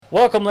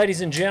Welcome,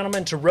 ladies and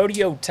gentlemen, to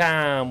Rodeo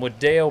Time with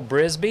Dale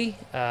Brisby.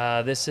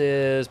 This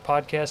is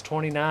podcast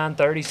 29,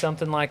 30,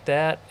 something like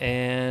that,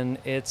 and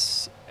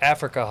it's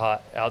Africa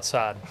hot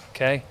outside,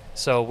 okay?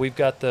 So we've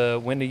got the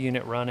window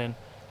unit running.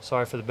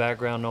 Sorry for the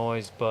background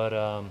noise, but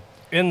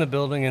In the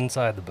building,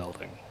 inside the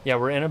building. yeah,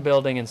 we're in a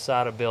building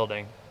inside a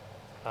building.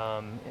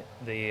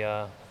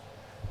 The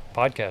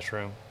podcast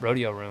room,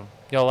 rodeo room.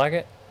 Y'all like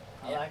it?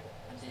 I like it.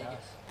 It's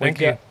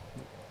nice.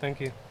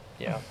 Thank you.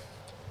 Yeah.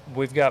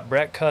 We've got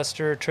Brett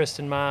Custer,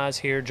 Tristan Mize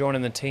here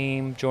joining the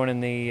team, joining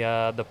the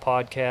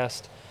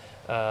podcast.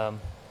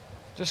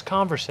 Just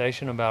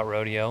conversation about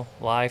rodeo,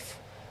 life,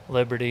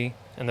 liberty,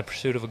 and the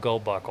pursuit of a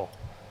gold buckle.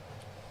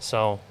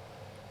 So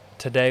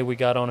today we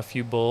got on a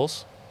few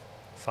bulls,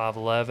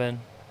 5'11",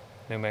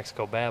 New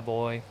Mexico Bad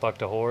Boy,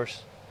 bucked a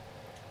horse.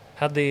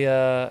 How'd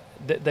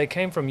they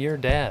came from your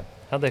dad.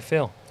 How'd they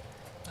feel?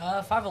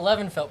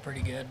 5'11" felt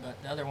pretty good,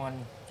 but the other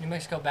one, New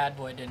Mexico Bad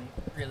Boy, didn't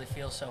really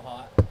feel so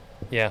hot.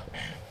 Yeah.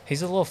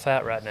 He's a little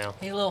fat right now.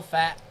 He's a little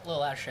fat, a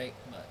little out of shape,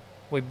 but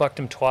We bucked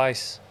him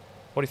twice.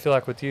 What do you feel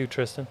like with you,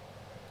 Tristan?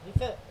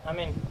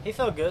 He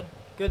felt good.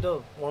 Good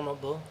little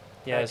warm-up bull.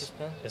 Yeah, Practice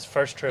pen. his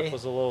first trip He-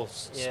 was a little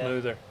Yeah.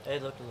 smoother.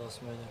 It looked a little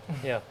smoother.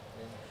 Yeah.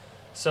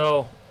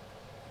 So,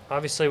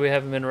 obviously, we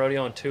haven't been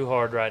rodeoing too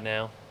hard right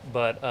now,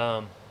 but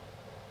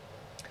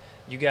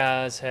you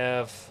guys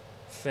have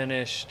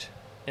finished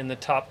in the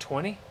top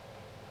 20,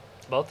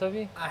 both of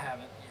you. I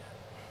haven't yet.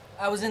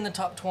 I was in the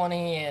top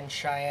 20 in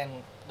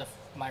Cheyenne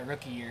my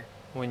rookie year.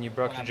 When you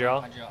broke when your I jaw,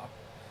 broke my jaw.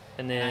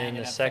 and And I then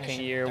ended the up second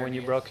finishing year when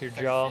you 30th, broke your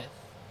 35th. jaw,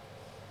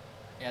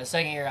 Yeah, the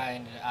second year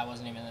I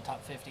wasn't even in the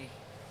top 50.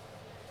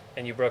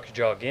 and you broke your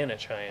jaw again at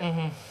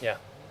Cheyenne. Yeah,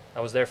 I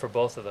was there for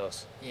both of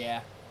those.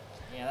 Yeah.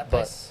 Yeah, that But-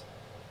 place.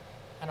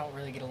 I don't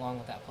really get along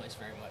with that place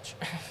very much.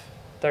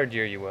 Third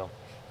year you will.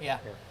 Yeah.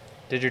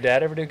 Did your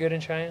dad ever do good in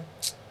Cheyenne?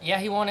 Yeah,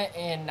 he won it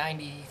in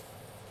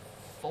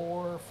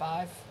 94,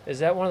 5. Is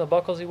that one of the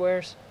buckles he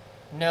wears?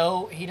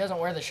 No, he doesn't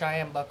wear the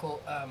Cheyenne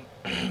buckle.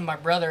 My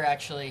brother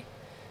actually,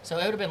 so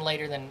it would have been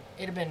later than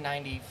it'd have been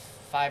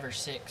 95 or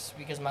 6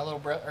 because my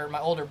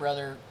older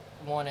brother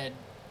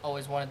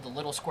always wanted the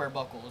little square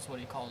buckle is what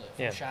he called it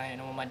from Yeah. Cheyenne.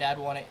 And when my dad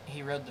won it,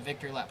 he rode the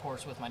victory lap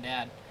horse with my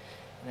dad,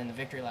 and then the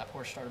victory lap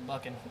horse started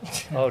bucking.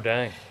 Oh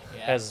dang!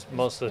 Yeah, As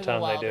most of the it was a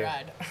time they wild do.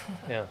 ride.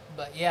 Yeah.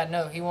 But yeah,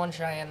 no, he won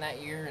Cheyenne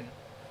that year, and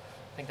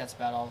I think that's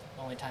about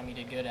the only time he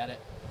did good at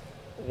it.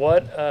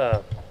 What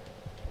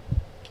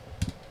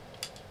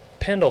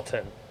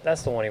Pendleton?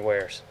 That's the one he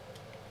wears.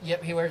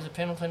 Yep, he wears the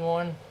Pendleton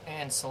one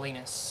and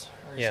Salinas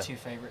are his Yeah. two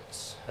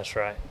favorites. That's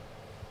right.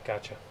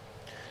 Gotcha.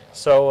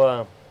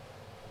 So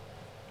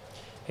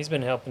he's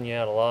been helping you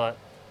out a lot.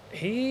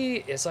 He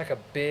is like a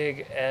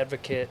big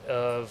advocate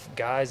of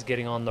guys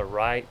getting on the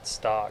right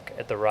stock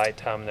at the right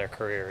time in their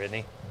career, isn't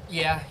he?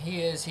 Yeah,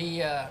 he is.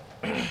 He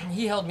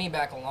he held me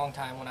back a long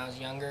time when I was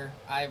younger.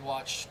 I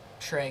watched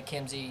Trey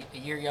Kimsey, a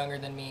year younger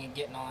than me,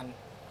 getting on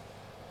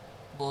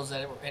bulls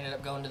that ended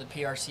up going to the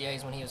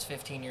PRCAs when he was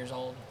 15 years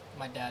old.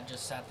 My dad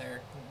just sat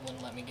there and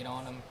wouldn't let me get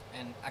on him,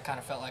 and I kind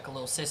of felt like a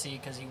little sissy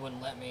because he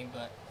wouldn't let me.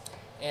 But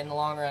in the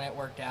long run, it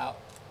worked out.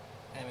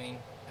 I mean,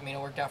 it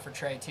worked out for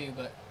Trey too,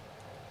 but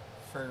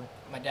for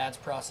my dad's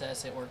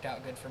process, it worked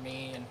out good for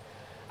me, and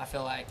I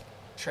feel like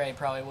Trey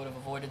probably would have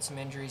avoided some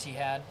injuries he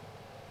had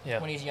Yeah.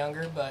 when he's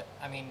younger, but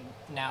I mean,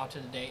 now to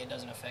the day it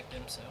doesn't affect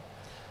him, so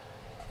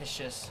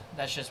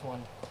that's just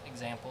one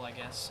example, I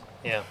guess.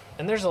 Yeah.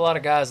 And there's a lot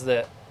of guys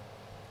that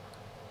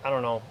I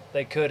don't know,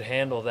 they could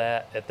handle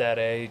that at that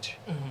age.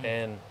 Mhm.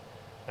 And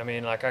I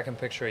mean, like I can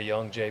picture a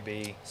young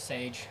JB,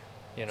 Sage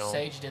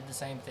Sage did the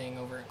same thing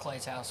over at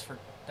Clay's house for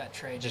that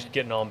trade. just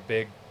getting on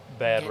big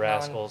bad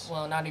rascals.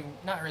 Well, not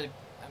really.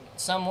 I mean,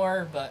 some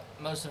were, but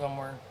most of them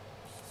were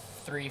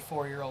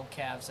 3-4-year-old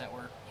calves that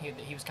were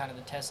he was kind of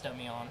the test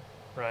dummy on.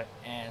 Right.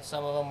 And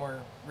some of them were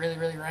really,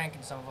 really rank,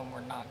 and some of them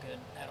were not good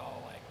at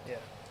all. Yeah.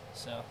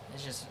 So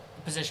it's just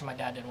a position my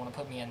dad didn't want to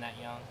put me in that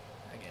young,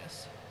 I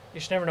guess. You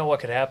just never know what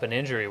could happen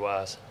injury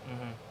wise.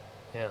 Mm-hmm.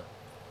 Yeah.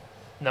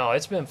 No,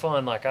 it's been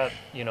fun. Like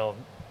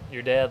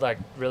your dad like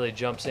really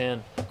jumps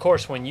in. Of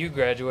course, when you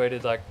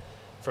graduated like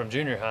from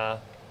junior high,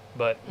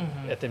 but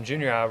Mhm. at them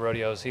junior high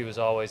rodeos, he was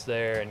always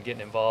there and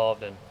getting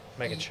involved and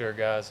making sure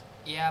guys.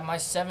 Yeah, my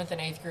 7th and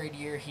 8th grade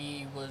year,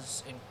 he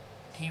was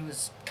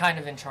kind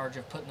of in charge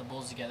of putting the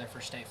bulls together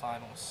for state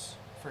finals,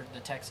 for the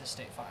Texas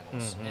state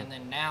finals. Mhm. And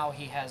then now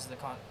he has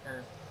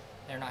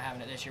they're not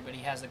having it this year, but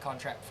he has the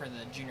contract for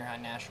the junior high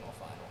national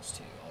finals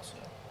too. Also,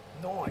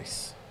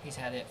 Nice. he's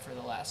had it for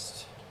the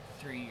last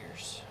 3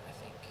 years, I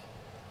think.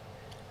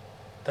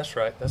 That's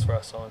right. That's where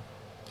I saw him.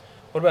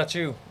 What about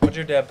you? What'd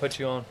your dad put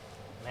you on?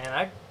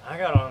 Man, I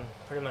got on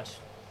pretty much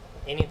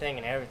anything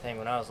and everything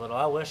when I was little.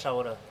 I wish I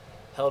would have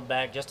held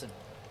back just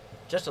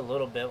a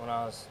little bit when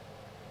I was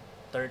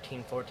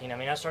 13, 14. I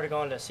mean, I started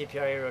going to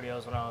CPRA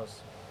rodeos when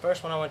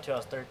first one I went to, I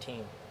was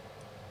 13.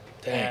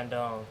 Dang.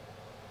 And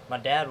my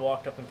dad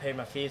walked up and paid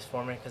my fees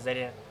for me because they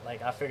didn't,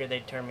 I figured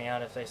they'd turn me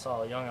out if they saw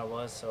how young I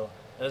was. So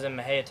it was in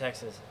Mejia,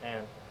 Texas.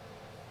 And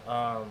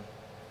I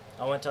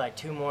went to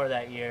 2 more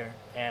that year,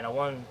 and I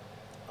won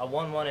I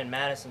won one in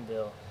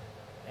Madisonville,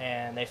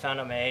 and they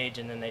found out my age,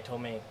 and then they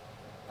told me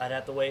I'd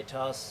have to wait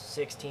till I was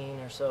 16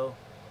 or so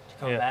to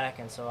come Yeah. back,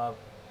 and so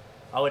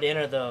I would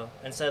enter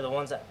instead of the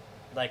ones that,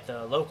 like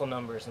the local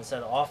numbers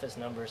instead of the office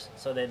numbers,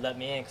 so they'd let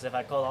me in, because if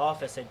I call the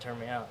office, they'd turn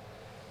me out.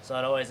 So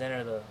I'd always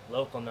enter the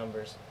local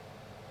numbers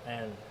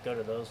and go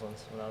to those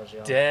ones when I was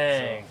young.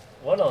 Dang.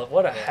 What a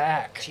Yeah.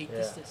 hack. Cheat Yeah.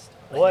 the system.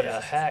 What Yeah.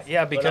 a hack.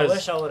 Yeah, But I because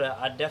wish I would have.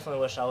 I definitely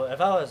wish I would. If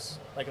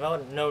I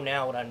would know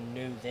now what I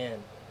knew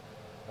then,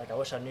 like I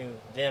wish I knew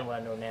then what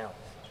I know now.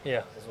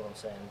 yeah. Is what I'm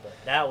saying. But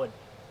that would,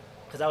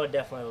 because I would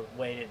definitely have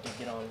waited to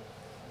get on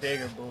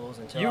bigger bulls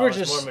until You I were was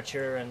just- more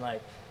mature and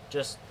like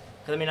just.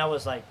 Because I mean I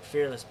was like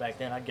fearless back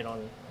then. I'd get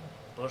on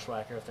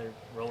Bushwhacker if they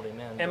rolled him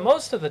in. And but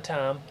most of the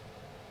time,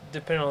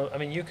 depending on, I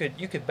mean, you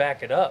could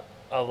back it up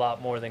a lot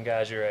more than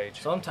guys your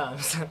age.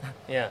 sometimes,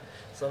 Yeah.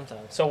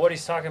 sometimes. So what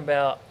he's talking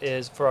about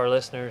is, for our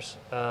listeners,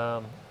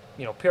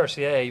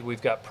 PRCA,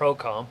 we've got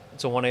Procom.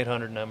 It's a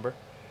 1-800 number,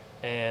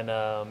 and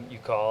you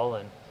call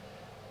and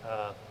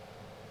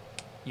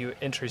you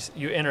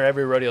enter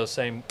every rodeo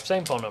same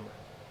phone number,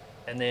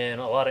 and then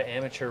a lot of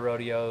amateur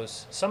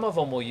rodeos. Some of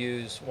them will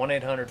use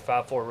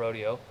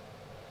 1-800-54-RODEO,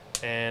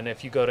 and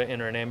if you go to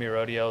enter an AMI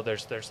rodeo,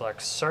 there's like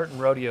certain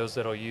rodeos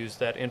that'll use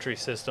that entry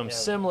system Yeah.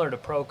 similar to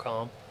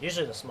Procom.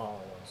 Usually the smaller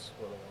ones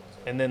were the ones.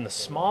 that- And then the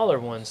smaller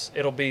ones,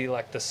 it'll be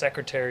like the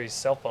secretary's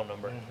cell phone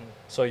number. Mhm.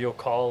 So you'll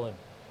call and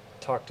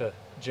talk to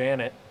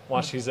Janet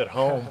while she's at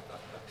home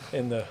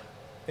in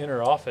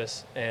her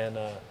office, and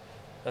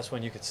that's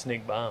when you could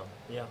sneak by them.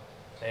 Yeah.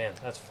 Man,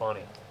 that's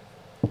funny.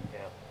 Yeah.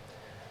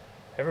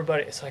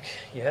 Everybody, it's like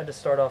you had to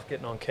start off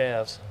getting on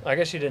calves. I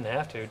guess you didn't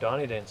have to.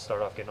 Donnie didn't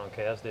start off getting on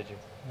calves, did you?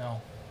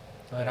 No,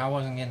 but I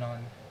wasn't getting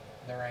on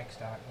the rank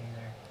stock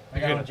either. I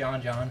You're got good.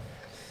 on John.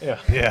 Yeah.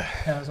 Yeah.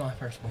 That was my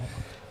first bull.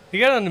 You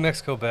got on New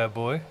Mexico Bad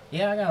Boy.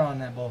 Yeah, I got on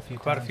that bull a few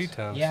Quite a times. few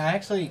times. Yeah,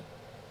 actually,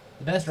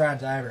 the best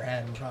rides I ever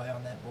had were probably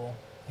on that bull.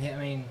 Yeah, I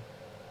mean,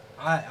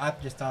 I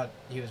just thought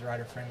he was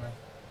rider friendly,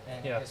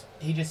 and Yeah.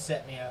 he just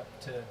set me up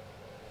to.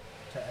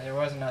 There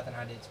wasn't nothing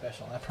I did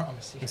special. I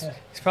promise you. He's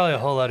probably a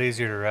whole lot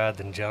easier to ride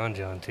than John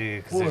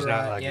too, because there's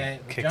not like yeah,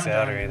 it kicks John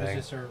out or was anything.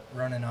 just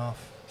running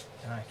off.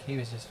 Like he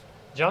was just.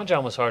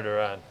 John was hard to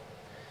ride.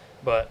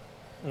 But,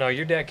 no,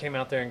 your dad came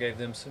out there and gave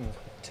them some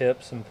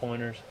tips and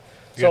pointers.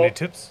 You got any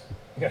tips?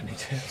 You got any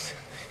tips?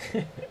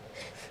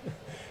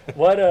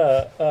 What,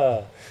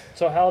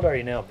 so how old are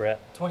you now, Brett?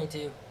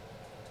 22.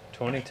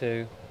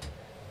 22.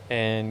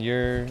 And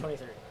you're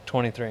 23.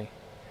 23.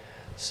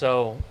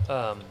 So,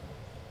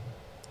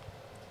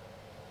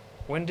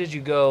 when did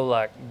you go,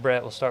 like,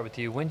 Brett, we'll start with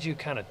you. When did you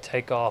kind of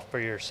take off for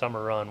your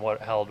summer run?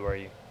 How old were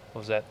you? What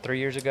was that, 3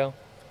 years ago?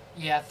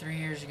 Yeah, 3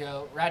 years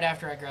ago, right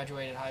after I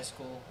graduated high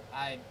school,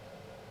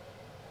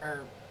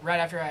 right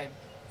after I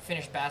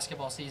finished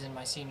basketball season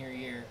my senior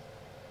year,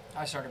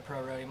 I started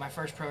pro rodeo. My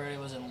first pro rodeo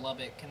was in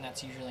Lubbock, and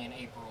that's usually in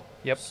April.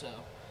 Yep. So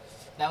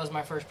that was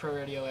my first pro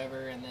rodeo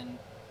ever, and then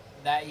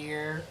that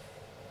year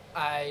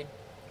I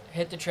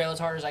hit the trail as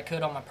hard as I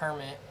could on my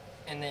permit,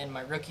 and then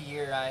my rookie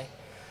year I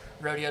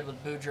rodeoed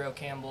with Boudreaux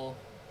Campbell,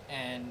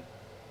 and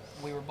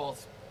we were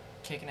both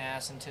kicking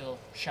ass until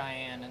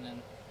Cheyenne, and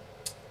then,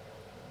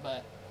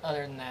 but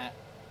other than that,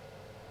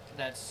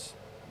 that's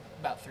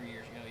about 3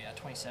 years ago. Yeah,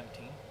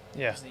 2017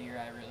 Yeah. was the year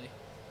I really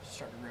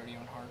started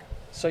rodeoing hard.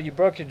 So you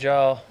broke your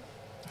jaw.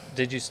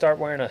 Did you start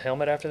wearing a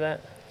helmet after that?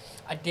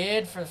 I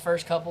did for the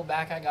first couple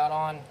back I got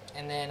on,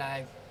 and then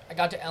I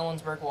got to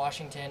Ellensburg,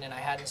 Washington, and I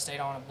hadn't stayed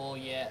on a bull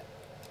yet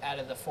out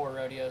of the 4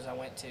 rodeos I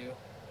went to,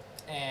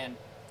 and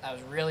I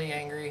was really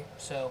angry,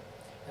 so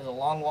it was a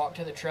long walk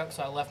to the truck,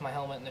 so I left my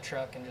helmet in the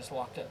truck and just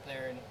walked up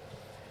there and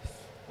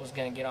was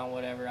going to get on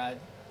whatever.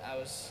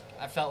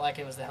 I felt like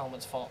it was the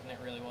helmet's fault, and it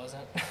really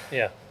wasn't.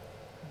 Yeah.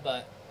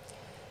 But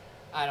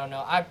I don't know.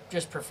 I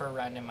just prefer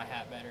riding in my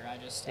hat better.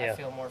 Yeah. I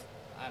feel more,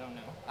 I don't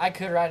know. I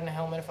could ride in a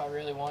helmet if I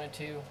really wanted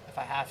to, if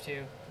I have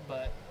to,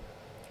 but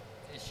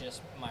it's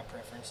just my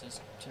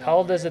preferences. How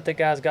old is it the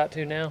guys got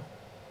to now?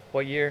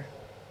 What year?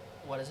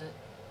 What is it?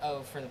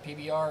 Oh, for the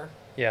PBR?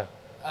 Yeah.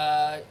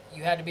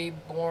 You had to be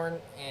born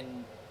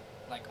in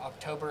like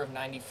October of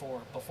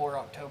 94, before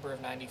October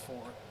of 94.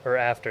 Or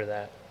after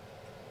that?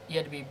 You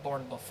had to be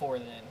born before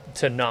then.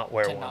 To not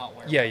wear To one. not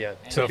wear yeah, one. yeah.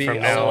 And To So be from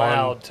now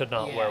allowed on- to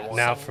not Yeah, wear one.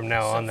 Now- so- from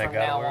now so on, they from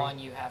gotta now wear on, one.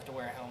 you have to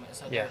wear a helmet.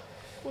 So Yeah.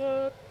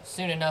 there-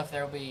 soon enough,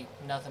 there'll be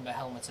nothing but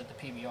helmets at the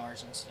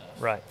PBRs and stuff.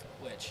 Right.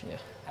 Which, Yeah.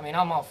 I mean,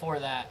 I'm all for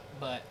that,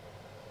 but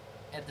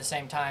at the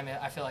same time,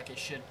 I feel like it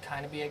should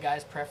kind of be a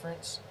guy's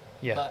preference.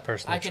 Yeah. but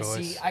personal I could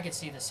choice. I could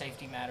see the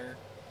safety matter.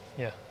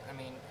 Yeah. I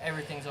mean,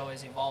 everything's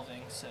always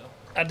evolving, so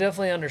I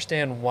definitely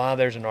understand why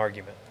there's an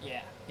argument.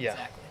 yeah. Yeah.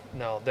 Exactly.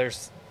 No,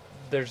 there's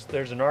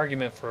an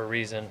argument for a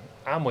reason.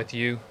 I'm with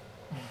you.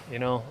 You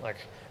know, like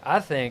I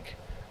think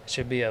it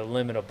should be a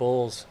limit of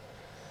bulls.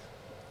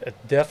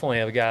 Definitely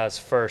a guy's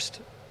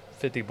first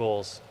 50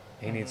 bulls,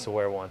 he needs Mhm. to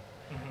wear one.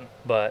 Hmm.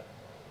 But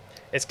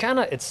it's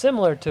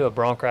similar to a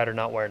bronc rider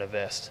not wearing a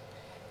vest.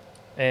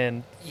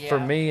 And for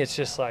Yeah. me, it's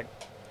just like,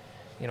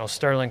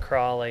 Sterling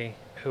Crawley.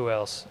 Who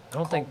else? I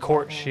don't think Colt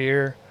Court Gordon.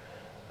 Shear.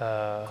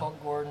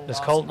 Colt Gordon. Does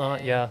Dawson Colt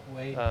not? Hay. Yeah.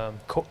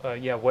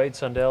 Wade. Yeah, Wade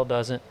Sundell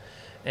doesn't.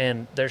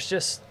 And there's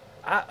just,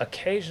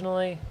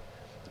 occasionally,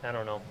 I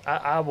don't know,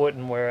 I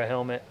wouldn't wear a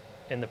helmet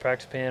in the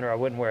practice pen, or I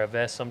wouldn't wear a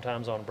vest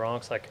sometimes on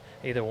Bronx, like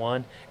either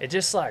one. It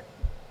just like,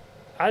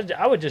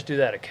 I would just do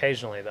that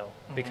occasionally though,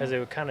 because it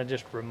would kind of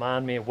just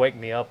remind me, wake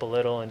me up a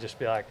little, and just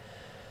be like,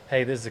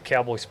 hey, this is a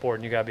cowboy sport,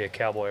 and you gotta be a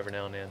cowboy every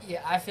now and then.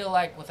 Yeah, I feel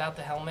like without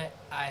the helmet,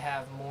 I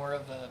have more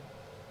of a.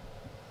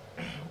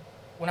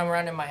 When I'm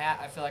around in my hat,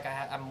 I feel like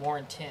I'm more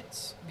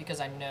intense because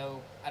I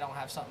know I don't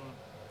have something.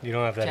 You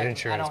don't have that I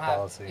insurance don't have,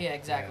 policy. Yeah,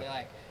 exactly.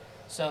 Like,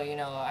 so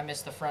I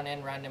missed the front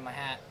end riding in my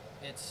hat.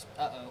 It's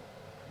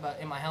but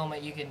in my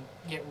helmet, you can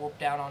get whooped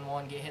down on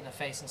one, get hit in the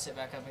face, and sit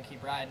back up and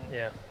keep riding.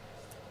 Yeah.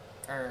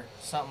 Or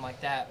something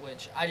like that,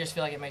 which I just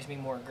feel like it makes me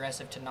more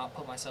aggressive to not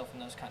put myself in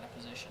those kind of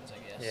positions,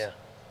 I guess. Yeah.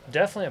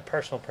 Definitely a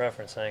personal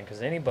preference thing,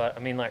 because anybody, I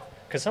mean, like,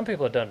 because some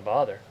people it doesn't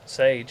bother.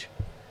 Sage.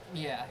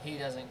 Yeah, he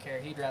doesn't care.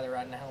 He'd rather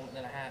ride in a helmet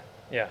than a hat.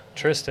 Yeah.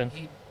 Tristan.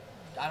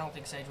 I don't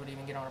think Sage would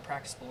even get on a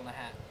practice bull in a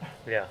hat.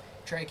 Yeah.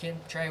 Trey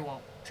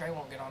won't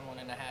get on one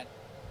in a hat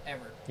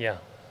ever. Yeah.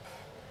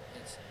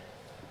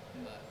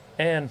 But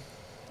And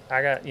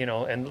I got,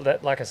 and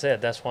that, like I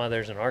said, that's why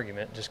there's an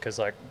argument, just because,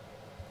 like,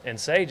 and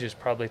Sage is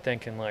probably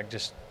thinking, like,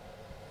 just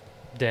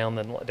down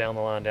the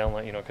line,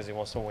 because he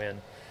wants to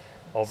win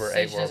over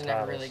Sage 8 world doesn't ever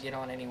titles. really get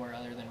on anywhere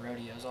other than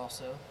rodeos,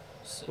 also.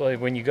 So, Well,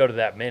 when you go to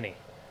that many,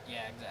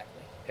 yeah, exactly.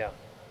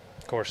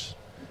 of course,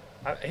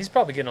 he's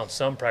probably getting on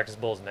some practice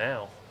bulls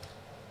now.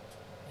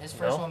 His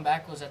first No? one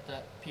back was at the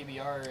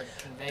PBR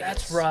in Vegas.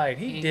 That's right.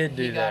 He did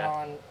do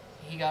that.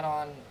 He got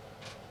on.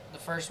 The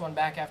first one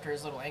back after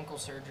his little ankle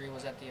surgery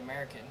was at the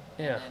American.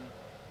 Yeah. And then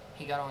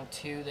he got on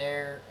 2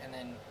 there, and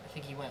then I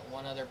think he went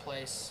one other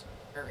place,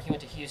 or he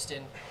went to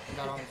Houston and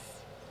got on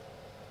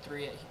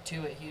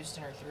 2 at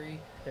Houston or 3.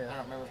 I Yeah.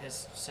 don't remember if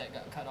his set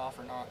got cut off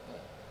or not, but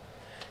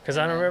Because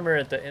I And then- remember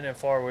at the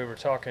NFR we were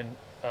talking,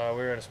 we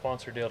were in a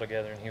sponsor deal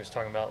together, and he was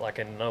talking about, like,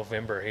 in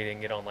November he didn't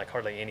get on, like,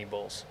 hardly any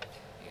bulls.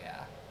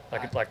 yeah.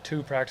 Like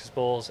 2 practice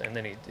bulls, and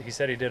then he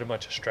said he did a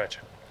bunch of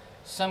stretching.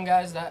 Some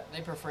guys that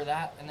they prefer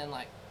that, and then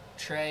like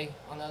Trey,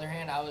 on the other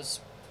hand,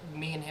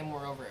 me and him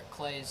were over at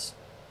Clay's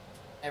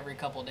every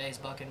couple of days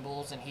bucking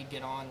bulls, and he'd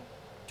get on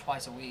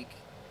twice a week,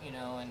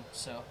 and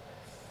so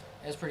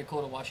it was pretty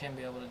cool to watch him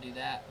be able to do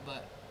that.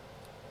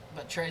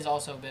 But Trey's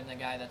also been the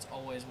guy that's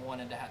always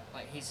wanted to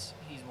he's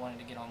wanted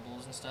to get on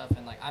bulls and stuff,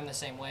 and like I'm the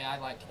same way. I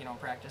like to get on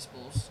practice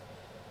bulls.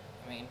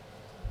 I mean,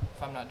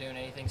 if I'm not doing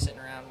anything sitting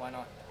around, why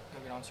not go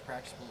get on some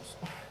practice bulls?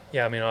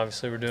 Yeah, I mean,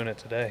 obviously we're doing it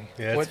today.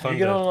 Yeah, it's fun You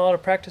get to- on a lot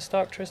of practice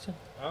stock, Tristan?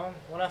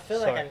 When I feel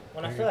Sorry.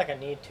 like I feel like I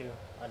need to,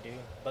 I do.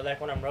 But like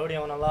when I'm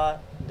rodeoing a lot,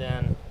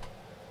 then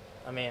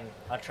I mean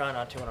I try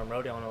not to when I'm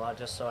rodeoing a lot,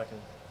 just so I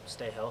can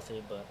stay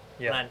healthy. But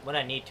Yeah. when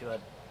I need to,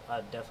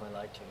 I'd definitely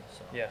like to.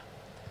 So Yeah.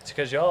 It's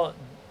because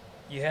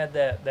you had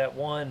that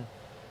one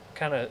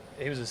kind of,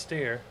 he was a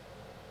steer,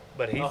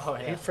 but he Oh,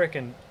 yeah. he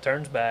freaking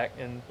turns back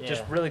and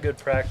just Yeah. really good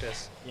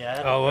practice. yeah. I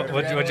had Oh, the what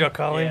perfect- what'd y'all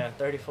call him? Yeah,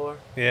 34.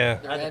 Yeah.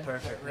 The I had red- the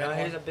perfect. the red No,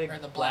 he's one, a big or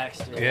the black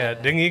black steer. Yeah.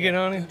 Didn't you get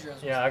on him? Boudreaux's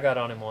was Yeah, I got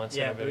on him once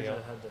Yeah, in a video.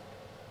 Boudreaux had the.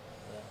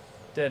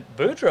 Did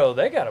Boudreaux,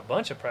 they got a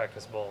bunch of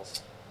practice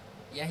bulls.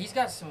 Yeah, he's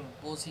got some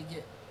bulls.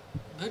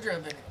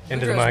 Boudreaux's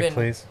Into the Boudreaux's mic, been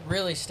please.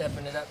 really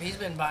stepping it up. He's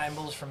been buying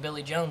bulls from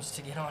Billy Jones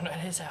to get on at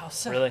his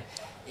house. Really?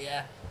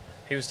 Yeah,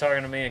 He was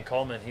talking to me in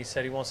Coleman. He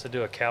said he wants to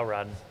do a cow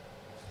riding,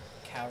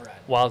 cow ride.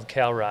 wild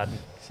cow riding.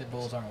 He said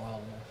bulls aren't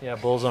wild enough. Yeah,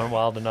 bulls aren't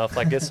wild enough.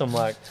 Like get some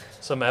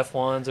some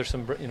F1s or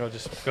some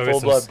just Go get full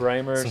some blood s-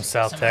 Bramers. Some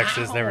South Some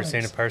Texas, never seen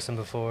a hounds. person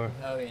before.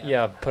 Oh yeah.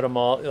 Yeah, put them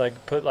all add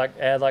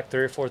like 3,000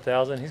 or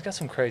 4,000. He's got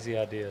some crazy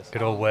ideas.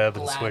 Good old Webb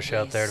and Swish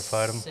out there to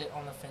fight them. Sit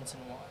on the fence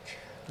and watch.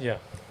 Yeah.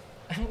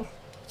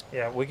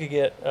 Yeah, we could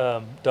get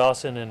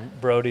Dawson and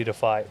Brody to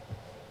fight.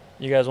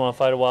 You guys want to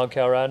fight a wild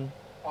cow riding?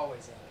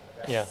 Always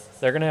in. Yeah,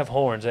 they're gonna have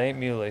horns. They ain't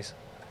muleys.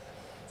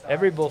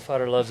 Every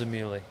bullfighter loves a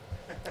muley.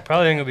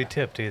 Probably ain't gonna be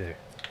tipped either.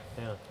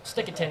 Yeah,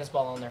 Stick a tennis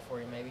ball on there for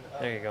you, maybe.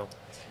 there you go.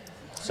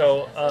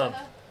 So,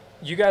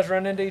 you guys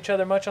run into each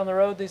other much on the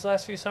road these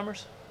last few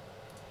summers?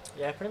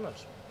 Yeah, pretty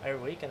much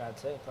every weekend I'd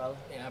say probably.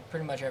 Yeah,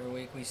 pretty much every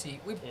week we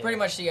Yeah. pretty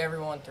much see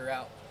everyone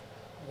throughout.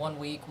 One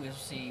week we'll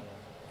see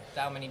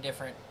how many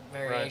different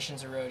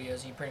variations of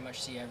rodeos. You pretty much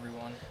see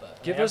everyone,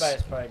 but Give us-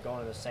 Everybody's probably going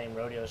to the same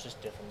rodeos,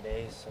 just different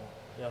days. So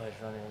you always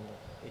run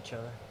into each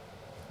other.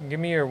 Give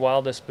me your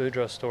wildest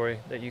Boudreaux story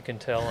that you can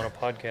tell on a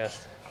podcast.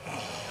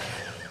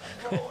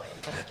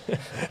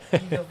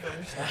 you go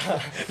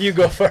first. You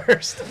go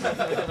first.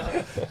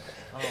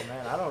 Oh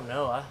man, I don't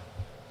know.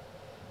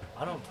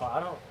 I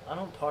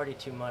don't party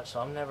too much, so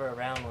I'm never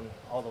around when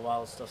all the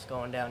wild stuff's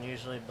going down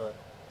usually. But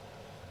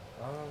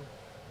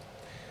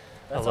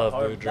that's love a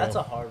hard. Boudreaux. That's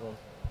a hard one.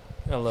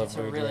 I love It's a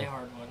Boudreaux. really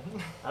hard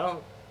one. I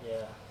don't.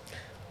 Yeah.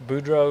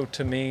 Boudreaux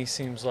to me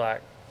seems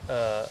like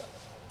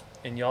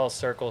in y'all's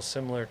circle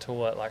similar to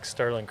what like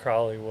Sterling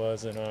Crawley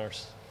was in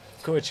ours.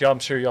 Which I'm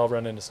sure y'all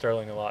run into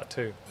Sterling a lot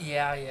too.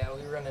 Yeah, I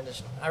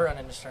run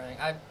into Sterling.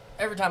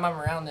 Every time I'm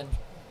around, then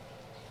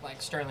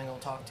like Sterling will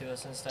talk to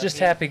us and stuff. Just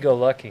He-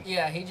 happy-go-lucky.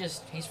 Yeah,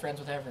 he's friends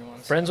with everyone.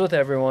 so- Friends with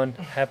everyone, We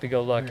were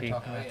happy-go-lucky.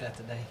 talking about yeah. that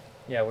today.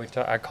 Yeah,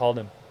 I called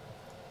him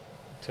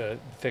to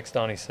fix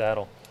Donnie's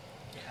saddle.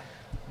 Yeah.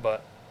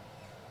 But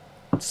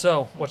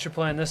so, what's your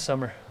plan this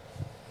summer?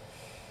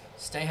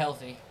 Stay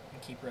healthy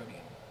and keep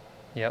rodeoing.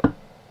 Yep.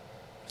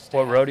 Stay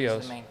What healthy is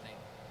rodeos? The main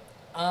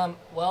thing.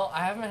 Well,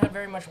 I haven't had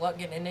very much luck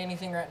getting into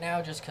anything right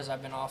now, just because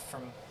I've been off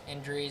from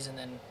injuries, and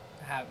then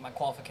my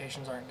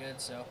qualifications aren't good.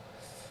 So,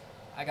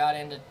 I got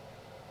into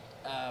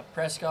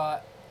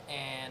Prescott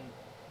and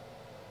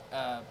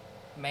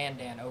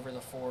Mandan over the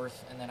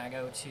 4th, and then I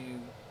go to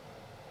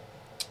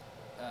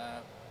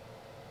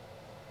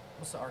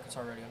what's the Arkansas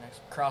rodeo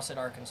next? Crossett,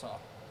 Arkansas,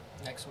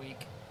 next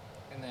week,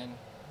 and then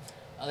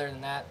other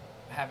than that,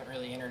 I haven't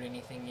really entered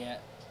anything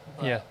yet.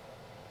 But Yeah.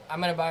 I'm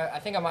gonna buy. I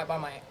think I might buy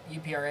my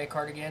UPRA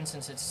card again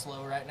since it's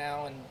slow right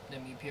now and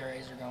them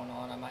UPRAs are going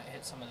on. I might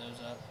hit some of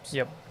those up. so.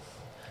 Yep.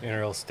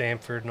 Inner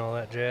Stanford and all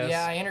that jazz.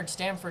 Yeah, I entered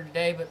Stanford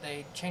today, but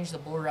they changed the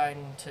bull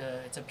riding to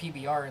it's a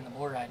PBR in the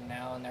bull riding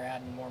now, and they're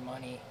adding more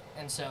money,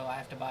 and so I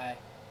have to buy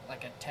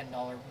like a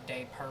 $10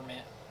 day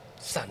permit.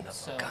 Son of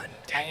So a gun.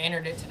 I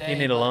entered it today. You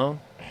need a but- loan?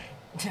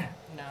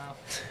 No,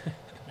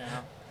 no.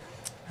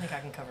 I think I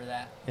can cover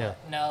that. Yeah.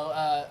 No,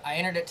 I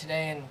entered it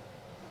today, and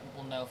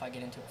we'll know if I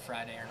get into it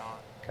Friday or not.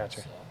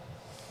 Gotcha.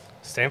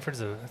 So,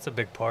 That's a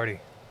big party.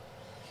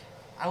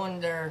 I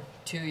went there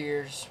 2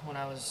 years when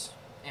I was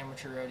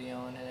amateur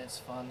rodeoing, and it's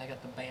fun. They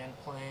got the band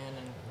playing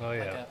and Oh,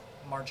 like yeah.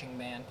 a marching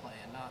band playing.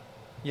 Not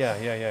Yeah.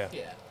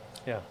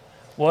 yeah.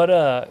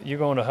 What, you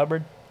going to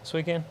Hubbard this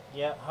weekend?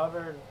 Yeah,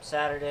 Hubbard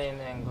Saturday and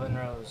then Glen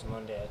Rose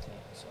Monday, I think.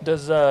 So.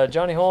 Does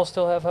Johnny Hall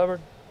still have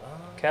Hubbard?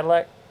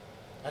 Cadillac?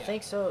 I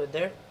think so.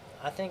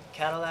 I think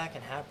Cadillac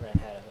and Hatbrand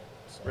had it.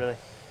 So. Really?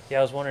 Yeah,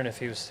 I was wondering if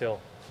he was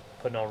still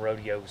putting on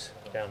rodeos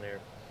down there.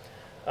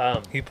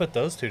 He put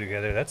those two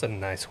together. That's a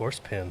nice horse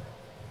pin.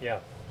 Yeah.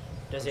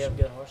 Does he have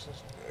good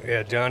horses?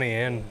 Yeah, Johnny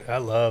and I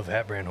love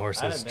Hatbrand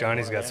horses. haven't been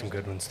Johnny's to one got of some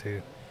theirs. good ones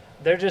too.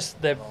 They're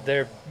just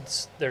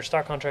they're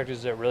stock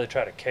contractors that really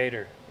try to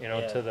cater,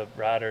 Yeah. to the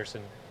riders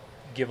and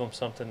give them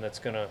something that's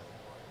gonna.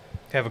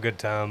 Have a good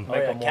time.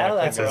 Make 'em more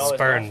Cadillacs It's are a always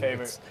spurring- my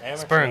favorite. it's amateur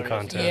spurring rodeos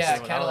contest. Yeah, when I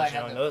was Cadillac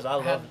young. had those. I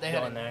love they had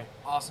going an there.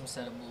 awesome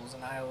set of bulls,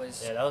 and I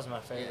always Yeah, that was my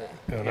favorite.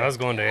 When I was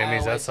going to I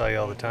Amy's, I always- saw you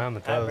all the time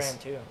at those.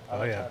 Hatbrand too. I Oh,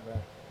 like yeah. Hatbrand.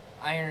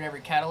 I entered every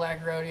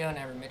Cadillac rodeo and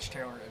every Mitch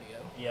Terrell rodeo.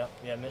 Yep.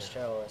 Yeah, Miss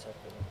Terrell always had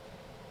good ones.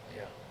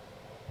 Yeah.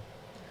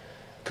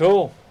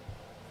 Cool.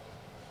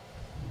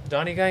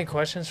 Donnie, you got any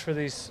questions for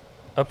these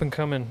up and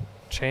coming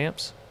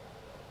champs?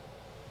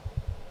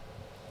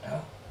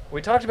 Oh.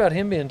 We talked about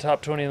him being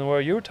top 20 in the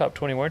world. You were top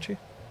 20, weren't you?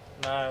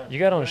 My You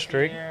got on a rookie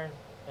streak? year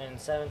in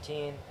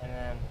 17, and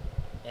then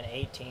in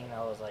 18,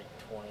 I was like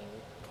 20,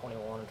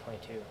 21 or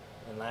 22.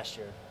 And last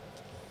year,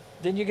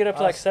 Didn't you get up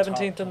to I like was top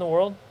 17th in the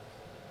world?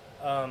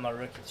 my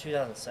rookie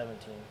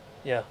 2017.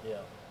 Yeah. Yeah.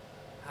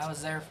 I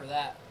was there for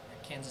that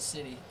at Kansas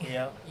City.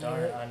 Yep. Darn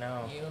it, I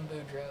know. You and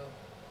Boudreaux.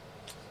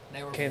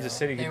 They were Kansas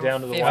City they get were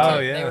down to the 15 wire. Oh,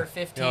 yeah. They were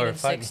 15 Y'all were and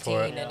fighting 16,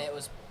 for it. and Yeah. it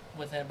was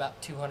within about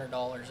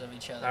 $200 of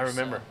each other. I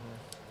remember. So,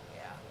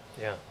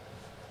 yeah. Yeah.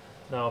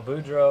 No,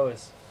 Boudreaux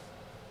is.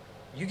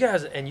 You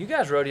guys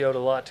rodeoed a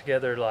lot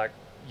together, like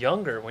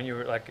younger when you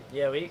were like.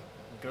 Yeah, we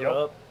grew Yep.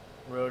 up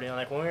rodeoing.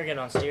 Like when we were getting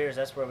on steers,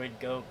 that's where we'd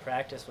go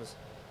practice.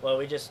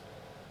 We just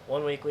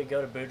one week we'd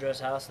go to Boudreaux's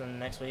house, and then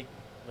the next week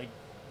we'd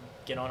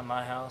get on at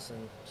my house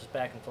and just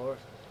back and forth.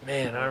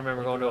 Man, I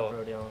remember We going grew to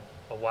up rodeoing.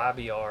 a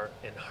YBR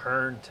in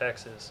Hearn,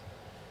 Texas.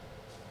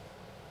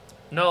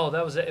 No,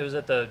 it was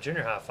at the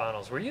junior high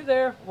finals. Were you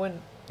there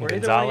when? Were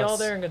either one of y'all Gonzales?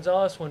 there in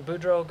Gonzales when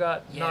Boudreaux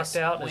got Yes,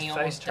 knocked out and when his he face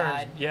almost turned?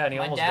 died. Yeah, and he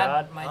my almost dad,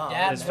 died. My Oh.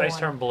 dad. His face won-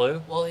 turned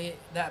blue. Well,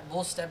 that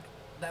bull stepped.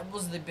 That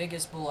was the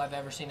biggest bull I've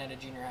ever seen at a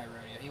junior high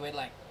rodeo. He weighed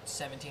like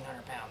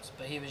 1,700 pounds,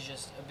 but he was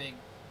just a big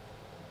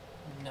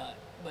nut.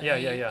 But Yeah,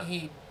 he, yeah, yeah.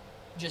 He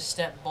just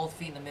stepped both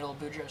feet in the middle of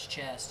Boudreaux's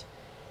chest,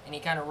 and he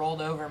kind of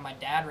rolled over. And my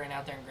dad ran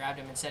out there and grabbed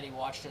him and said he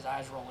watched his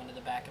eyes roll into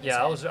the back of his Yeah,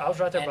 head. I was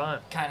right there and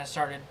behind. kind of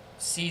started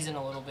seizing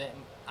a little bit.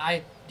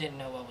 I didn't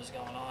know what was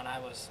going on. I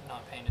was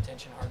not paying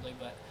attention hardly,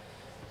 but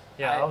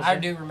Yeah, I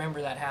do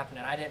remember that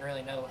happening. I didn't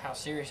really know how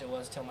serious it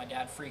was till my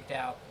dad freaked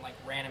out, like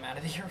ran him out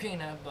of the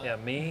arena. But Yeah,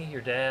 me,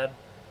 your dad,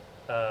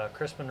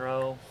 Chris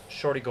Monroe,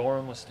 Shorty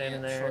Gorham was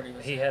standing Yeah, there. Shorty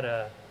was He there. had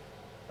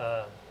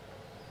a.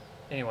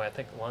 Anyway, I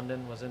think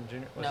London was in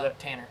junior. Was no, that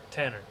Tanner,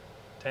 Tanner?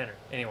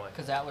 Anyway,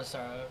 because that was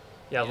yeah,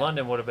 yeah.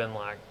 London would have been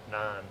like 9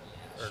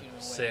 yeah, or shooting away,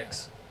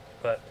 6,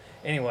 but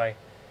anyway,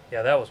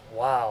 yeah, that was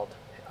wild.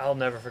 I'll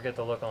never forget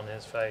the look on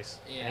his face.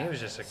 And Yeah, he was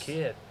just a it's-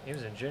 kid. He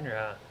was in junior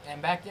high. yeah.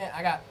 And back then,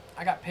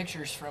 I got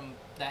pictures from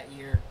that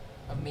year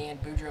of me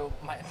and Boudreaux.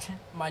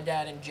 My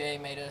dad and Jay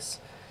made us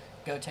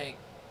go take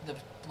the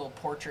little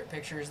portrait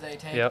pictures they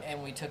take, Yep.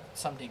 and we took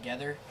some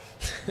together.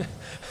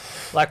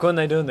 Like when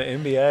they do in the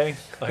NBA.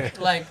 Like,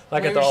 Like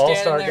Like we at the were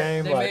All-Star standing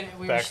there- game, they like, made,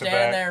 we back were to standing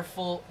back? there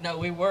full. No,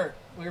 we were.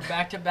 We were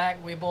back to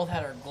back. We both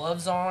had our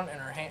gloves on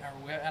and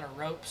we had our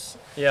ropes.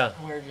 yeah.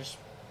 We were just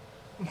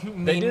They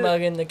mean do-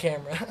 mugging the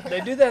camera.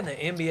 They do that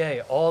in the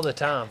NBA all the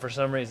time for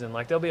some reason.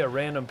 Like there'll be a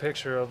random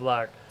picture of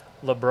like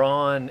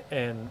LeBron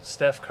and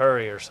Steph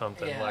Curry or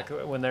something, Yeah. like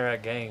when they're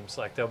at games.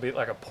 Like they'll be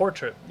like a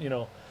portrait, you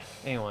know.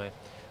 Anyway,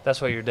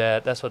 that's what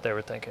they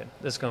were thinking.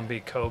 This is going to be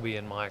Kobe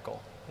and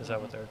Michael. Is that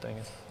what they were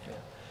thinking? Yeah.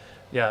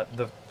 Yeah,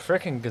 the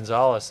frickin'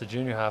 Gonzalez, the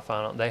junior high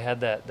final, they had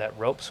that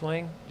rope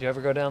swing. Did you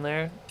ever go down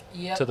there?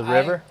 Yep, To the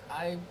river?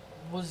 I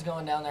was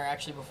going down there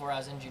actually before I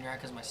was in junior high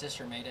because my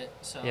sister made it.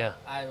 So Yeah.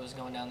 I was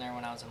going down there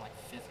when I was in like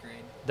 5th grade.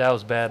 That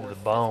was bad to the Fourth,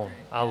 fifth bone. grade.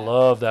 I Yeah.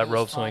 love that It was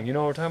rope fun. swing. You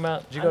know what we're talking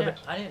about? Did you go there?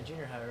 I didn't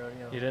junior high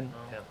rodeo. You didn't? No,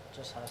 Yeah.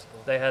 just high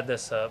school. They had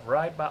this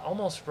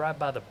almost right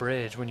by the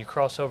bridge when you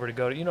cross over to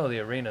go to, you know, the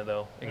arena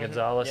though in Mhm,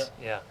 Gonzales. yep.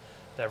 Yeah,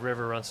 that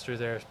river runs through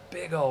there.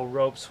 Big old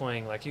rope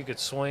swing, like you could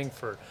swing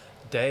for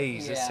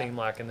days. It Yeah. seemed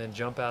like, and then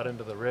jump out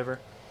into the river.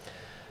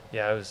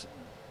 Yeah, it was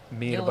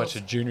me and Get a a bunch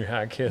little of junior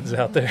high kids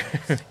out there.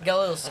 Got a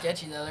little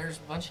sketchy though. There's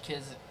a bunch of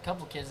kids, a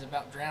couple kids that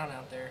about drowned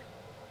out there.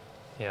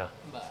 Yeah.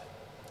 But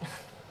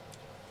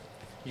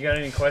You got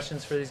any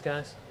questions for these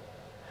guys?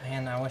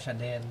 Man, I wish I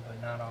did, but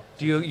not all.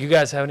 Do you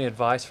guys have any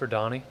advice for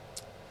Donnie?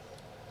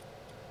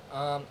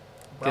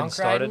 bronc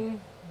started?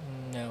 riding?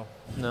 No.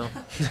 No.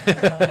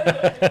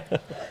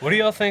 What do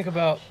y'all think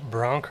about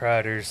bronc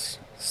riders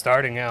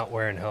starting out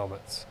wearing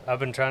helmets? I've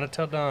been trying to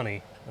tell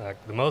Donnie,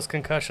 like, the most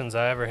concussions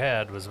I ever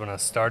had was when I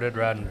started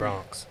riding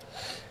broncs.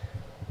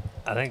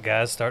 I think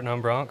guys starting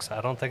on broncs,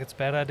 I don't think it's a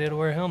bad idea to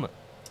wear a helmet,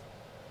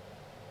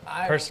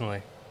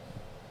 personally.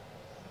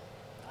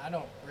 I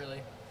don't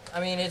really. I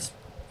mean, it's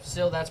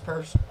still that's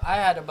I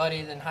had a buddy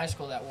in high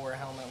school that wore a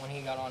helmet when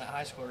he got on at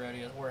high school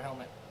rodeos. Wore a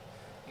helmet,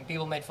 and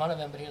people made fun of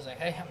him, but he was like,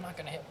 "Hey, I'm not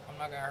gonna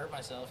hurt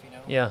myself," you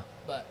know. Yeah.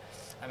 But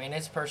I mean,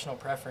 it's personal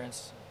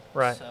preference.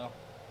 Right. So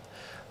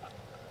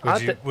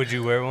Would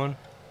you wear one?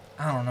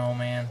 I don't know,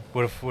 man.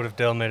 What if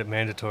Dell made it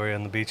mandatory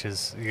on the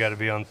beaches? You got to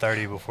be on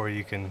 30 before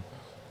you can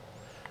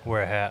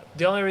wear a hat.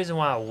 The only reason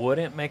why I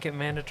wouldn't make it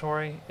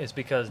mandatory is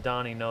because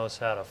Donnie knows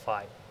how to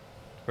fight.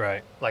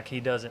 Right. Like he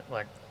doesn't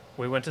like.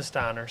 We went to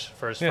Steiner's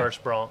for his Yeah.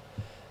 first bronc,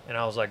 and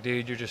I was like,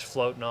 dude, you're just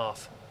floating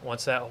off.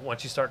 Once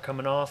you start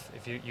coming off,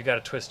 if you got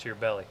to twist to your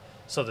belly.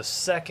 So the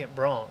second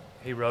bronc,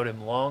 he rode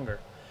him longer,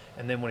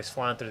 and then when he's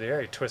flying through the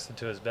air, he twisted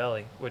to his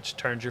belly, which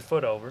turns your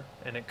foot over,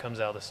 and it comes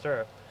out of the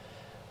stirrup.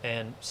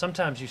 And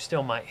sometimes you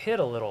still might hit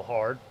a little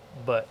hard,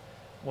 but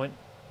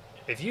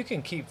if you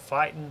can keep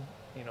fighting,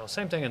 you know,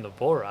 same thing in the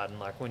bull riding.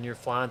 Like when you're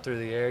flying through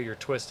the air, you're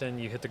twisting,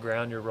 you hit the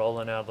ground, you're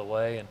rolling out of the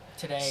way, and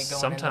today going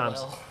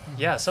sometimes, in the well.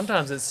 yeah,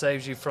 sometimes it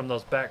saves you from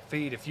those back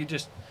feet. If you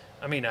just,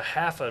 I mean, a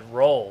half a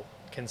roll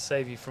can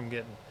save you from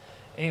getting.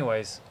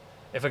 Anyways,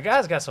 if a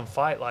guy's got some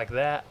fight like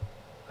that,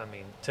 I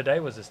mean, today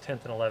was his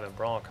 10th and 11th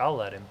bronc. I'll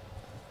let him.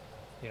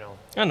 You know,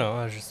 I know.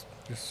 I was just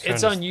trying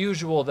it's to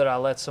unusual that I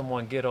let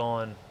someone get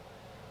on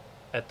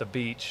at the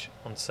beach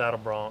on saddle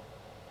bronc,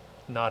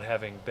 not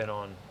having been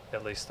on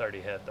at least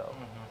 30 head though.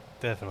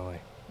 Definitely.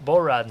 Bull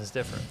riding's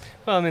different.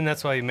 Well, I mean,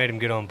 that's why you made him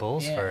get on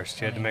bulls Yeah, first.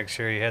 You had I to mean- make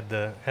sure he had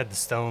the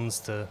stones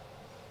to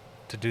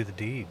do the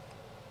deed.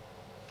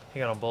 He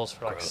got on bulls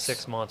for like Gross.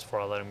 6 months before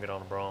I let him get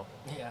on a bronc.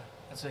 Yeah,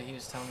 that's what he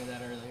was telling me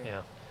that earlier.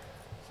 Yeah.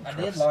 I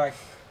did like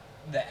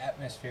the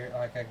atmosphere,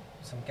 like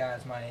some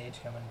guys my age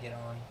coming to get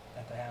on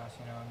at the house,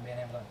 you know, and being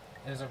able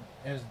to.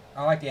 It was.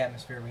 I like the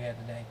atmosphere we had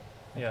today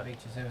at Yeah. the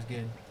beaches. It was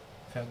good.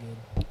 Felt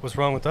good. What's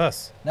wrong with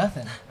us?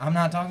 Nothing. I'm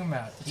not talking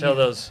about. Tell you.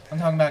 those I'm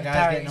talking about guys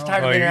tired- getting he's on.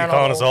 tired of Oh, being you around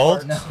calling all us the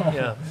old? No.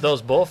 yeah,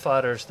 those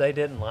bullfighters, they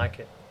didn't like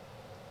it.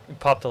 He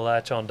popped the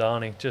latch on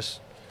Donnie. Just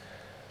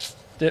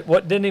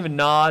didn't even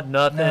nod,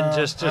 nothing. No,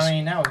 just I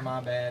mean, that was my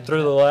bad.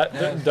 threw the latch.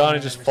 That was Donnie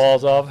 100% just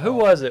falls off. my Who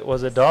fault. was it?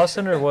 Was it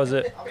Dawson or was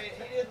it? I mean,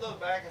 he did look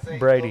back and say,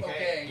 Brady.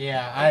 Okay.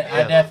 Yeah, I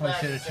Yeah. definitely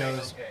should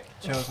have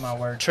chose my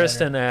words.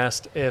 Tristan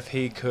asked if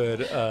he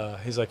could.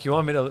 He's like, "You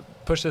want me to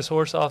push this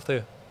horse off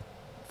the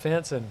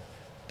fence?" And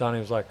Donnie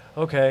was like,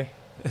 "Okay."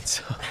 And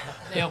so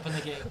They opened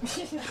the gate.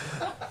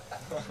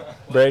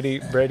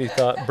 Brady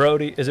thought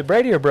Brody. Is it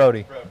Brady or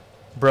Brody? Brody.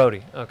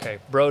 Brody. Okay.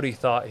 Brody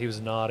thought he was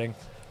nodding.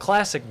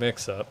 Classic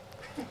mix-up.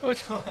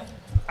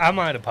 I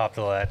might have popped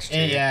the latch too.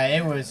 Yeah,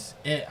 it was.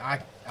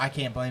 I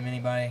can't blame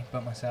anybody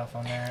but myself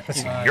on that.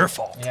 It's your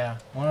fault. Yeah,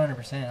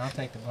 100%. I'll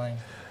take the blame.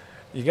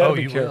 You got to Oh,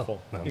 be you will.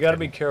 careful. No, I'm You got to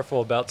be kidding.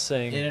 careful about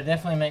saying. It'll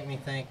definitely make me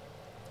think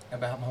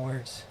about my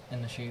words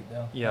in the shoot,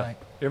 though. Yeah. Like,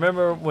 You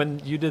remember when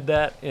you did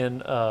that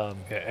in Yeah,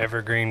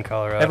 Evergreen,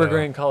 Colorado.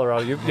 Evergreen,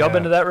 Colorado? Y'all Yeah.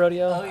 been to that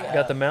rodeo? Oh, yeah.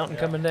 Got the mountain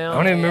coming I down?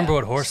 don't even Yeah. remember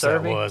what horse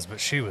Serving? that was, but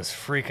she was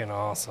freaking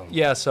awesome.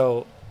 Yeah,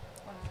 so,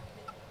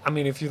 I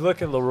mean, if you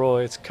look at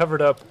Leroy, it's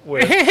covered up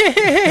with,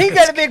 he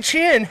got a big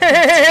chin.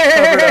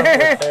 covered up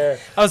with hair.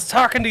 I was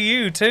talking to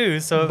you too,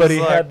 so it But was he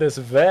like, had this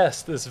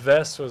vest. This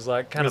vest was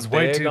like it kind was of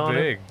way big too on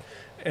big. him.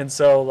 And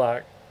so,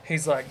 like,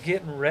 he's like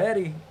getting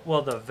ready.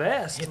 Well, the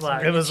vest,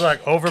 like, It was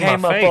like over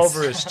came my up face.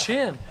 over his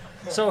chin.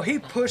 So he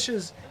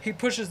pushes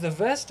the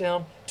vest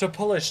down to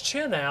pull his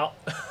chin out,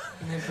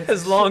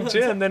 his long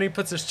chin. Then he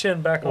puts his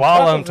chin back on While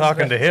top I'm of his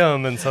talking to vest.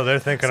 him, and so they're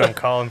thinking I'm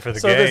calling for the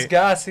So this gate.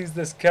 guy sees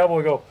this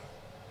cowboy go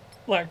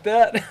like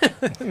that,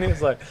 and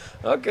he's like,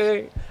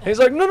 "Okay." He's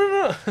like, "No,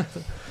 no, no."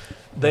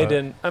 They But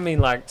didn't. I mean,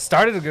 like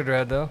started a good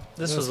ride though.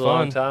 this It was a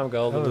long fun. time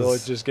ago. The That boy was-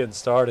 was just getting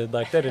started.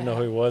 Like they didn't know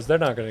who he was. They're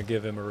not going to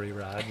give him a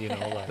re-ride. You know,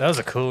 like That was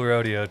a cool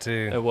rodeo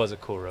too. it was a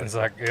cool ride. It's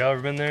like, y'all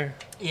ever been there?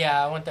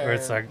 Yeah, I went there Where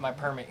it's like- my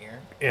permit year.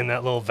 In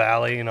that little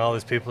valley, and all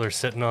these people are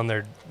sitting on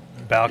their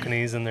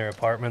balconies in their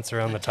apartments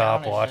or on the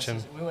top town is watching.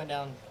 just we went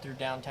down through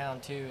downtown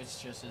too.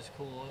 It's just as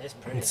cool. It's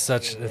pretty. It's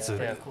such. too, It's yeah. a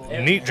Yeah, cool.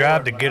 It neat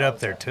drive poured to when get I up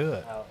was there to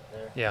it. Out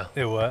there. Yeah.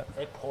 It what?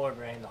 It poured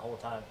rain the whole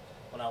time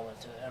when I went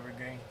to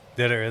Evergreen.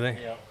 Did it really?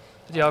 Yeah.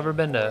 Did y'all ever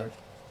been to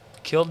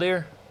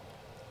Killdeer?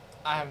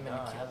 I haven't been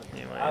No, to I haven't.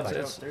 Anyway, I drove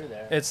it's- through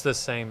there. It's the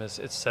same as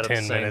it's set up 10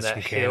 the same. minutes That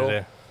from hill,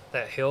 Canada.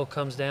 that hill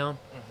comes down.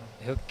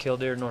 Mhm. Hill,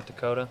 Killdeer, North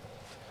Dakota.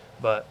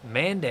 But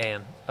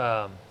Mandan,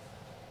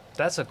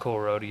 that's a cool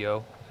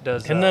rodeo. It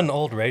does Isn't that an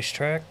old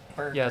racetrack?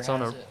 Burger yeah, it's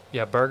on a has it.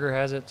 yeah. Burger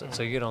has it,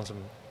 so you get on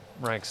some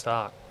rank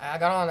stock. I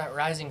got on that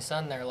Rising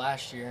Sun there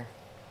last year.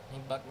 He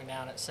bucked me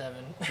down at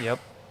 7. Yep,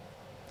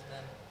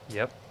 Then,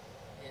 yep.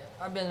 yeah,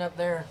 I've been up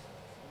there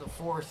the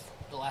 4th,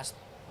 the last.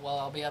 Well,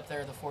 I'll be up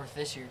there the 4th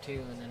this year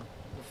too, and then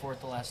the 4th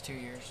the last 2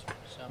 years.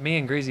 So Me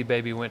and Greasy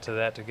Baby went to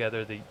that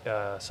together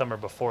the summer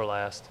before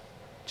last.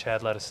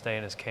 Chad let us stay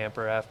in his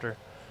camper after,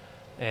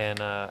 and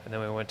then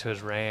we went to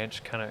his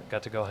ranch. Kind of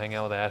got to go hang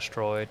out with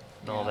Asteroid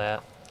and all Yeah.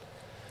 that.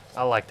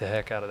 I like the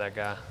heck out of that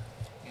guy,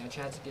 yeah,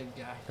 Chad's a good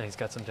guy. and he's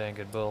got some dang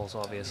good bulls,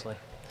 obviously.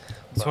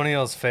 It's one of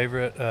y'all's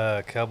favorite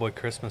cowboy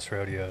Christmas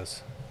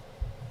rodeos.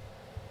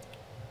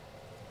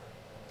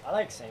 I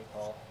like St.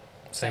 Paul.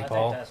 St. I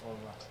Paul. think that's one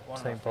of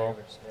St. my Paul.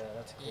 favorites. Yeah,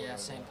 that's a cool. Yeah, rodeo.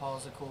 St.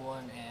 Paul's a cool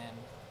one, and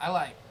I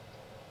like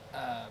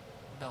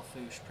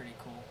Belfouche, pretty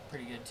cool,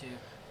 pretty good too.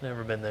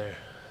 Never been there.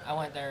 I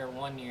went there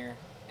one year,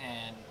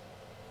 and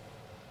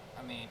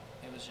I mean,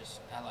 it was just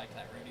I like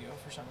that rodeo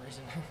for some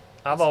reason.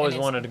 I've And always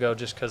it's wanted to go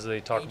just because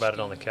they talk about it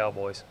on the HD.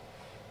 Cowboys,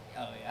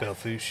 Oh yeah.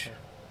 Bellfouche.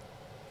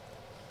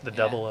 the Yeah,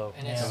 double O.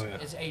 And it's, Oh, yeah.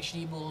 it's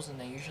HD bulls, and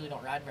they usually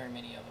don't ride very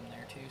many of them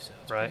there too, so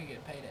it's Right. pretty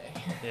good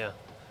payday. Yeah.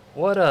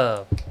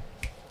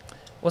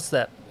 What's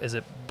that? Is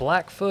it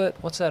Blackfoot?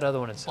 What's that other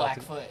one in South?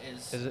 Blackfoot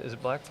is Is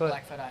it Blackfoot?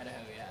 Blackfoot, Idaho.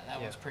 Yeah, that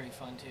Yeah. was pretty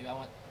fun too.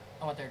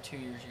 I went there 2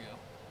 years ago.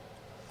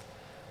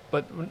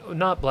 But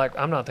not Black.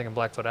 I'm not thinking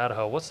Blackfoot,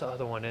 Idaho. What's the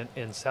other one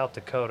in South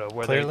Dakota?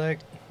 Where Clear they, Lake.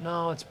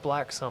 No, it's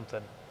Black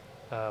something.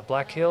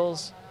 Black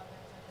Hills?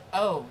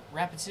 Oh,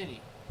 Rapid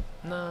City,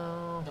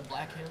 No. the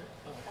Black Hill.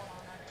 Oh.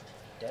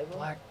 Deadwood?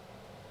 Black.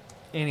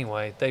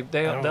 Anyway, they'll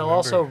don't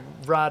also remember.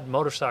 ride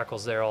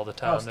motorcycles there all the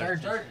time. Oh, They're-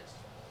 Sturgis.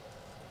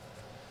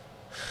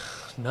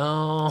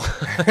 No.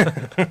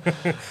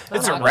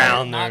 It's Not-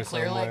 around not there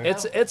Clear Lake, somewhere. no?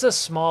 it's a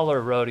smaller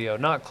rodeo,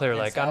 not Clear In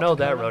Lake. I South know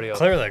that Dakota? rodeo.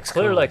 Clear Lake's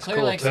Clear cool. Lake's Clear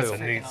cool Lake's too. That's a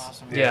freaking neat-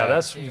 awesome. Yeah, Yeah.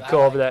 that's Dude, you I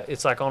go over like- that.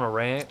 It's like on a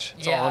ranch.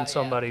 It's Yeah, on yeah.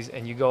 somebody's,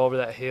 and you go over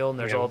that hill, and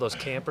there's Yeah. all those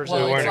campers. We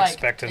Well, weren't it's like,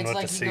 expecting it's what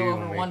like to you see go when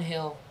over we- one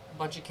hill, a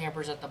bunch of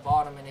campers at the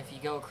bottom, and if you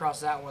go across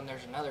that one,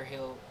 there's another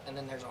hill, and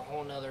then there's a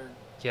whole nother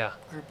Yeah,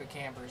 group of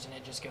campers, and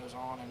it just goes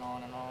on and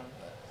on and on.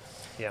 But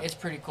yeah. it's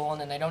pretty cool,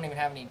 and then they don't even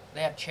have any.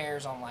 They have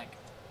chairs on like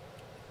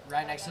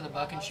right next to the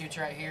buck and shoots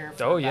right here.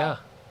 For Oh about yeah,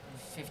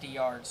 50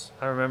 yards.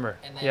 I remember.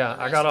 And then Yeah,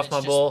 the I rest got of off it's my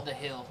just bull, The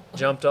hill.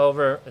 jumped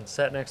over, and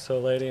sat next to a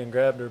lady and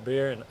grabbed her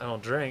beer. And I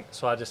don't drink,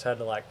 so I just had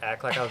to like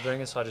act like I was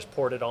drinking. So I just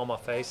poured it on my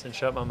face and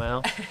shut my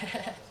mouth.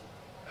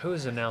 Who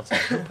is announcing?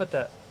 Who put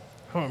that?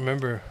 I don't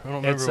remember. I don't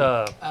remember.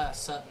 It's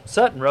Sutton.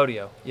 Sutton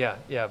Rodeo. Yeah.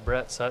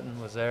 Brett Sutton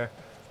was there.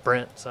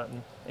 Brent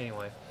Sutton.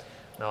 Anyway,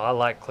 no, I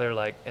like Clear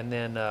Lake. And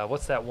then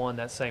what's that one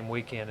that same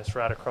weekend? It's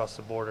right across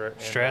the border. in,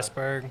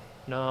 Strasburg.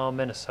 no,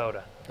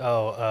 Minnesota.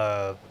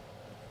 Oh,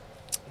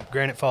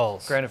 Granite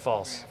Falls. Granite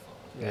Falls.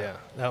 Yeah,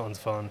 that one's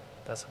fun.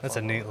 That's That's a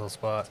fun neat one. little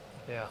spot.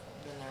 Yeah.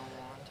 Been there one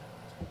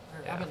time.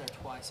 Or Yeah. I've been there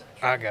twice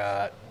actually. I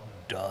got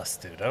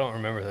dusted. I don't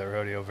remember that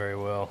rodeo very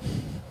well.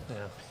 Yeah.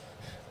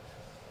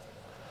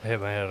 I hit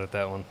my head at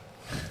that one.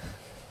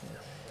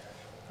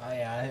 Oh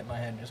yeah, I hit my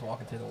head just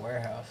walking through the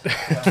warehouse.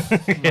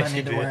 I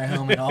need to wear a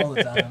helmet all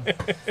the time.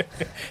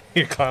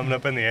 You're climbing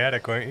up in the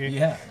attic, weren't you?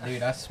 Yeah,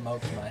 dude, I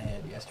smoked my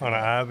head yesterday. On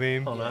an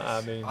I-beam. On that,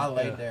 I mean, I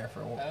laid yeah. there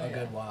for a yeah.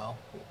 good while.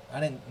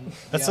 I didn't.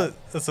 That's yell,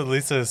 what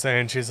Lisa is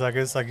saying. She's like,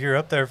 it's like you're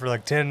up there for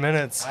like 10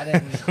 minutes. I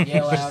didn't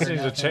yell out Just or need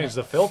to nothing. change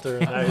the filter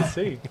in the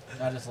AC.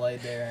 I just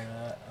laid there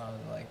and I was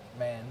like,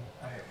 man,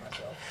 I hurt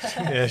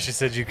myself. Yeah, she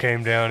said you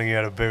came down and you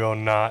had a big old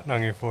knot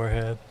on your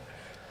forehead.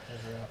 It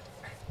was rough.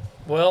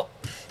 Well,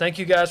 thank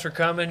you guys for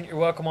coming. You're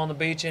welcome on the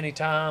beach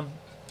anytime.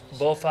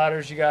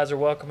 Bullfighters, you guys are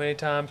welcome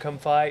anytime. Come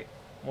fight.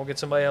 We'll get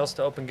somebody else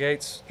to open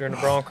gates during the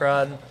bronc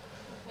riding.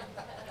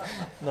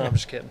 No, I'm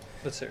just kidding.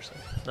 But seriously,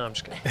 no, I'm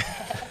just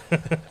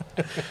kidding.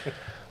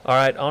 All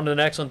right, on to the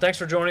next one. Thanks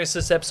for joining us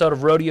this episode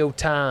of Rodeo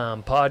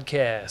Time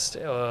Podcast,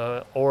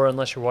 or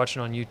unless you're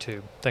watching on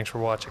YouTube. Thanks for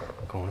watching.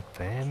 Gonna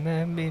fan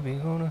that baby,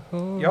 gonna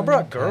hold Y'all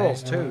brought her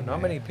girls, tight, too.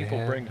 Not many gonna people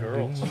have bring her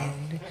girls. do-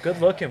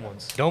 Good-looking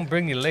ones. Don't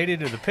bring your lady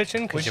to the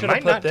pitching We because you should have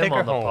might put not them take her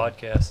on the home.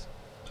 podcast.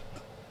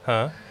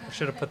 Huh? We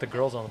should have put the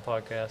girls on the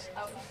podcast.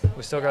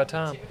 We still got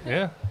time.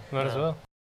 Yeah, might as Yeah. well.